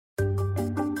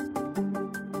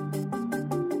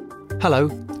Hello,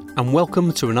 and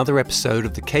welcome to another episode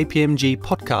of the KPMG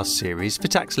podcast series for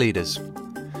tax leaders.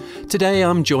 Today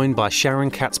I'm joined by Sharon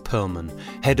Katz-Pearlman,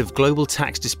 Head of Global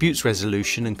Tax Disputes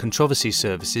Resolution and Controversy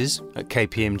Services at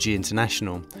KPMG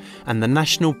International, and the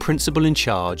National Principal in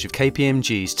Charge of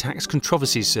KPMG's Tax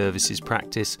Controversy Services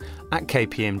practice at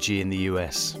KPMG in the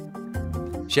US.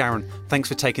 Sharon, thanks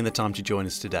for taking the time to join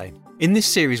us today. In this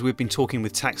series, we've been talking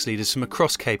with tax leaders from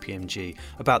across KPMG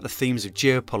about the themes of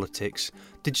geopolitics,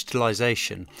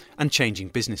 digitalisation, and changing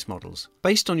business models.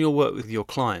 Based on your work with your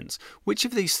clients, which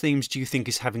of these themes do you think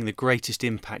is having the greatest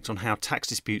impact on how tax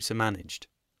disputes are managed?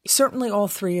 Certainly all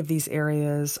three of these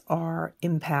areas are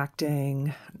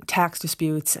impacting tax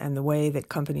disputes and the way that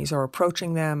companies are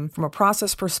approaching them from a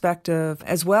process perspective,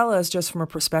 as well as just from a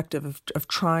perspective of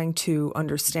trying to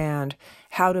understand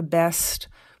how to best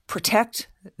protect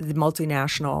the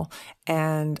multinational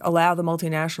and allow the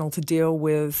multinational to deal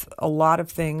with a lot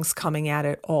of things coming at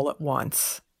it all at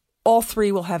once. All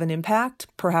three will have an impact,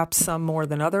 perhaps some more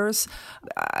than others.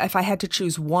 If I had to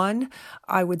choose one,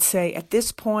 I would say at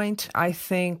this point, I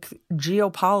think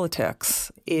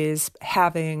geopolitics is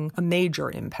having a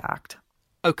major impact.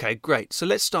 Okay, great. So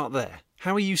let's start there.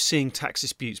 How are you seeing tax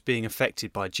disputes being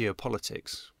affected by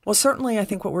geopolitics? Well, certainly I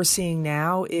think what we're seeing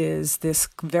now is this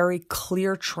very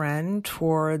clear trend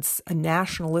towards a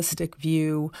nationalistic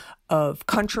view of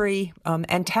country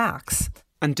and tax.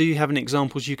 And do you have any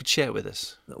examples you could share with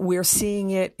us? We're seeing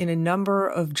it in a number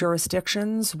of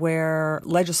jurisdictions where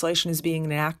legislation is being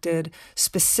enacted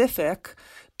specific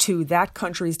to that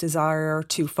country's desire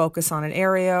to focus on an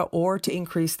area or to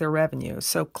increase their revenue.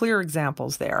 So clear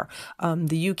examples there.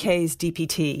 The UK's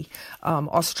DPT,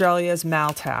 Australia's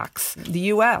MALTax, the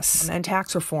US and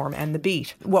tax reform and the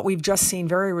BEAT. What we've just seen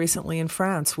very recently in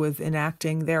France with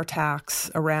enacting their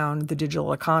tax around the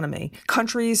digital economy.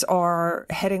 Countries are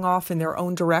heading off in their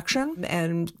own direction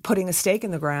and putting a stake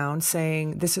in the ground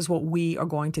saying, this is what we are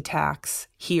going to tax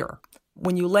here.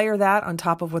 When you layer that on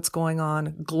top of what's going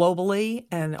on globally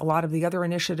and a lot of the other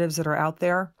initiatives that are out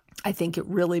there, I think it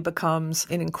really becomes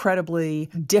an incredibly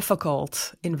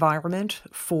difficult environment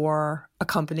for a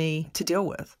company to deal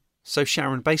with. So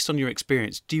Sharon, based on your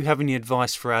experience, do you have any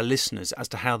advice for our listeners as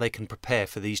to how they can prepare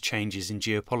for these changes in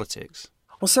geopolitics?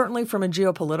 Well, certainly from a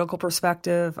geopolitical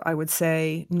perspective, I would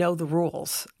say know the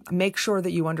rules. Make sure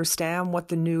that you understand what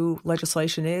the new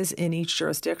legislation is in each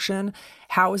jurisdiction.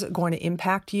 How is it going to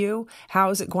impact you? How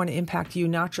is it going to impact you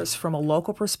not just from a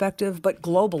local perspective, but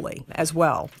globally as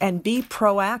well? And be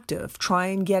proactive. Try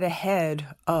and get ahead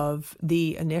of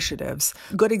the initiatives.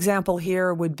 A good example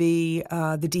here would be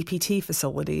the DPT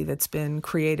facility that's been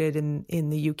created in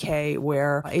the UK,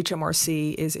 where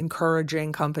HMRC is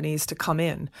encouraging companies to come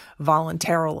in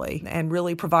voluntarily and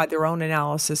really provide their own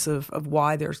analysis of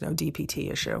why there's no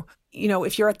DPT issue. You know,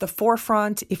 if you're at the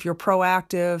forefront, if you're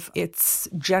proactive, it's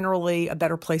generally a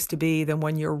better place to be than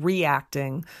when you're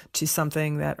reacting to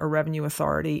something that a revenue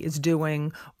authority is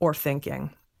doing or thinking.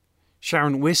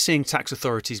 Sharon, we're seeing tax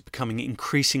authorities becoming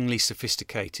increasingly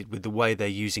sophisticated with the way they're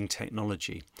using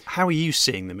technology. How are you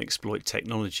seeing them exploit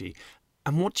technology?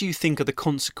 And what do you think are the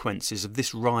consequences of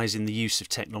this rise in the use of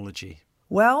technology?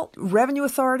 Well, revenue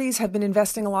authorities have been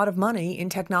investing a lot of money in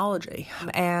technology,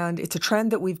 and it's a trend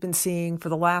that we've been seeing for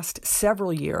the last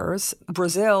several years.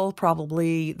 Brazil,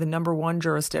 probably the number one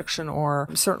jurisdiction, or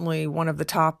certainly one of the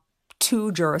top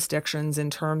two jurisdictions in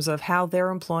terms of how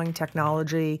they're employing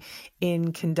technology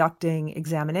in conducting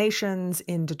examinations,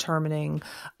 in determining,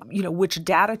 which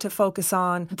data to focus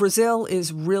on. Brazil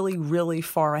is really, really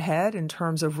far ahead in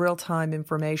terms of real-time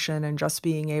information and just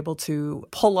being able to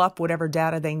pull up whatever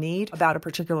data they need about a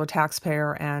particular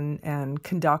taxpayer and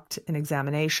conduct an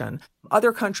examination.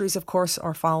 Other countries, of course,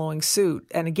 are following suit.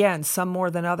 And again, some more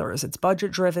than others. It's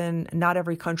budget-driven. Not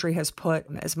every country has put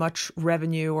as much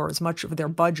revenue or as much of their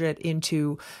budget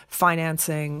into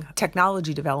financing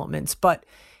technology developments. But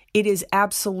it is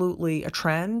absolutely a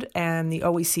trend, and the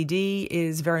OECD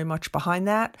is very much behind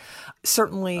that.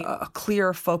 Certainly a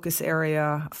clear focus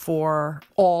area for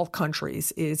all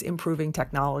countries is improving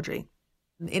technology.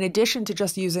 In addition to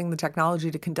just using the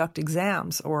technology to conduct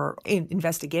exams or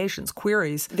investigations,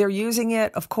 queries, they're using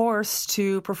it, of course,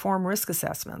 to perform risk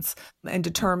assessments and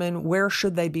determine where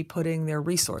should they be putting their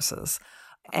resources.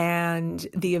 And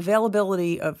the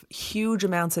availability of huge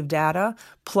amounts of data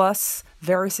plus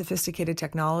very sophisticated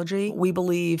technology, we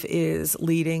believe, is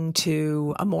leading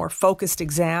to a more focused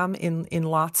exam in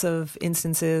lots of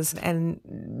instances, and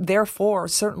therefore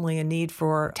certainly a need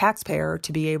for taxpayer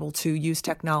to be able to use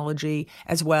technology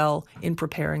as well in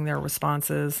preparing their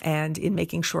responses and in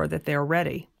making sure that they're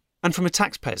ready. And from a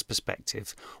taxpayer's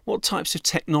perspective, what types of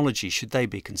technology should they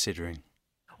be considering?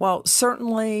 Well,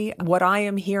 certainly what I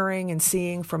am hearing and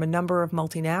seeing from a number of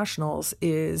multinationals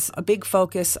is a big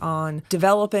focus on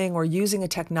developing or using a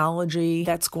technology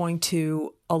that's going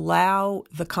to allow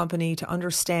the company to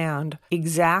understand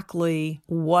exactly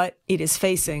what it is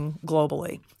facing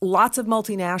globally. Lots of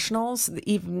multinationals,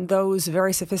 even those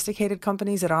very sophisticated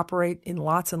companies that operate in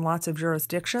lots and lots of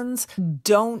jurisdictions,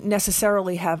 don't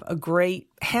necessarily have a great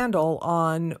handle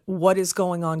on what is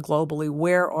going on globally.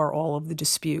 Where are all of the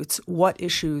disputes? What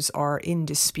issues are in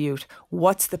dispute?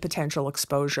 What's the potential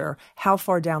exposure? How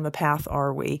far down the path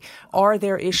are we? Are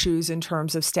there issues in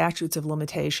terms of statutes of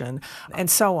limitation?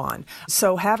 And so on.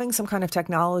 So having some kind of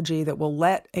technology that will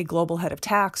let a global head of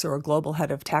tax or a global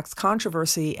head of tax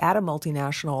controversy at a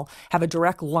multinational have a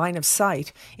direct line of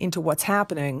sight into what's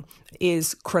happening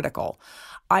is critical.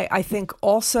 I think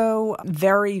also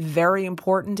very, very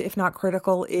important, if not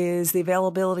critical, is the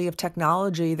availability of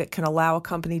technology that can allow a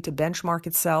company to benchmark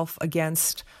itself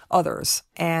against others.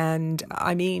 And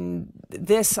I mean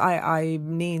this, I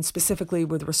mean specifically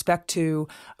with respect to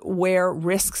where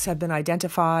risks have been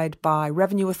identified by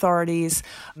revenue authorities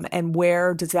and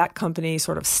where does that company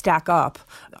sort of stack up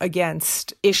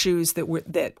against issues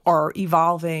that are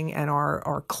evolving and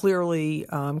are clearly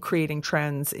creating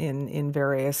trends in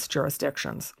various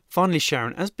jurisdictions. Finally,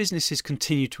 Sharon, as businesses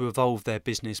continue to evolve their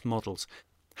business models,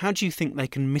 how do you think they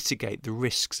can mitigate the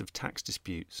risks of tax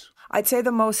disputes? I'd say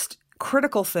the most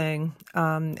critical thing,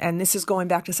 and this is going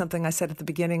back to something I said at the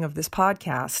beginning of this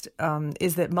podcast,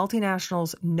 is that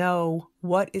multinationals know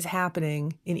what is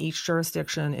happening in each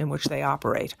jurisdiction in which they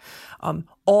operate,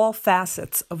 all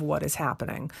facets of what is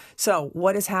happening. So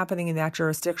what is happening in that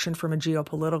jurisdiction from a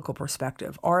geopolitical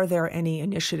perspective? Are there any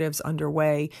initiatives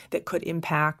underway that could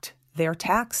impact their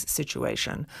tax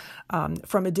situation?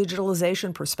 From a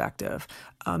digitalization perspective,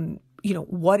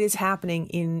 what is happening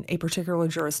in a particular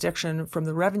jurisdiction from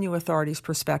the revenue authority's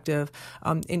perspective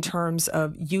in terms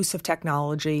of use of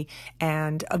technology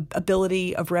and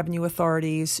ability of revenue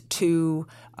authorities to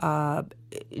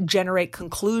generate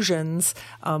conclusions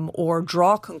or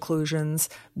draw conclusions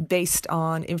based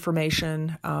on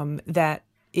information that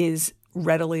is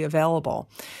readily available.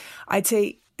 I'd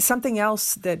say something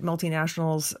else that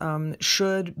multinationals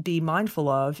should be mindful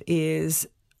of is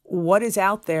what is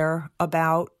out there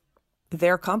about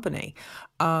their company.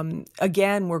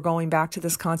 Again, we're going back to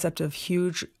this concept of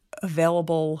huge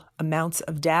available amounts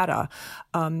of data.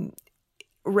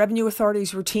 Revenue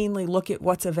authorities routinely look at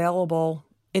what's available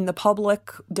in the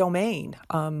public domain,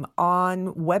 on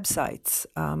websites,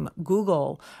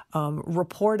 Google,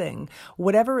 reporting.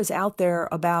 Whatever is out there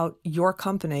about your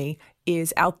company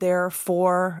is out there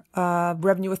for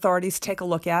revenue authorities to take a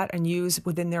look at and use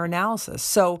within their analysis.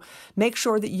 So make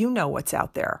sure that you know what's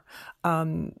out there.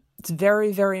 It's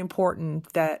very, very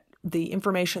important that the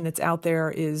information that's out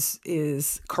there is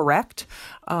correct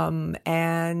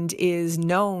and is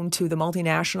known to the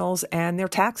multinationals and their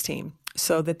tax team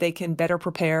so that they can better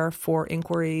prepare for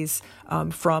inquiries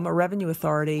from a revenue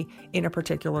authority in a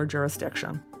particular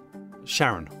jurisdiction.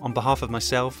 Sharon, on behalf of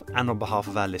myself and on behalf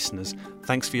of our listeners,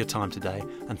 thanks for your time today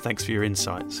and thanks for your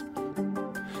insights.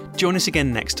 Join us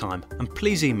again next time, and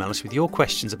please email us with your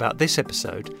questions about this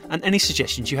episode and any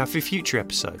suggestions you have for future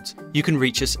episodes. You can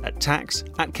reach us at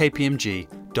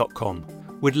tax@kpmg.com.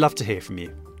 We'd love to hear from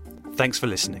you. Thanks for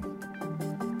listening.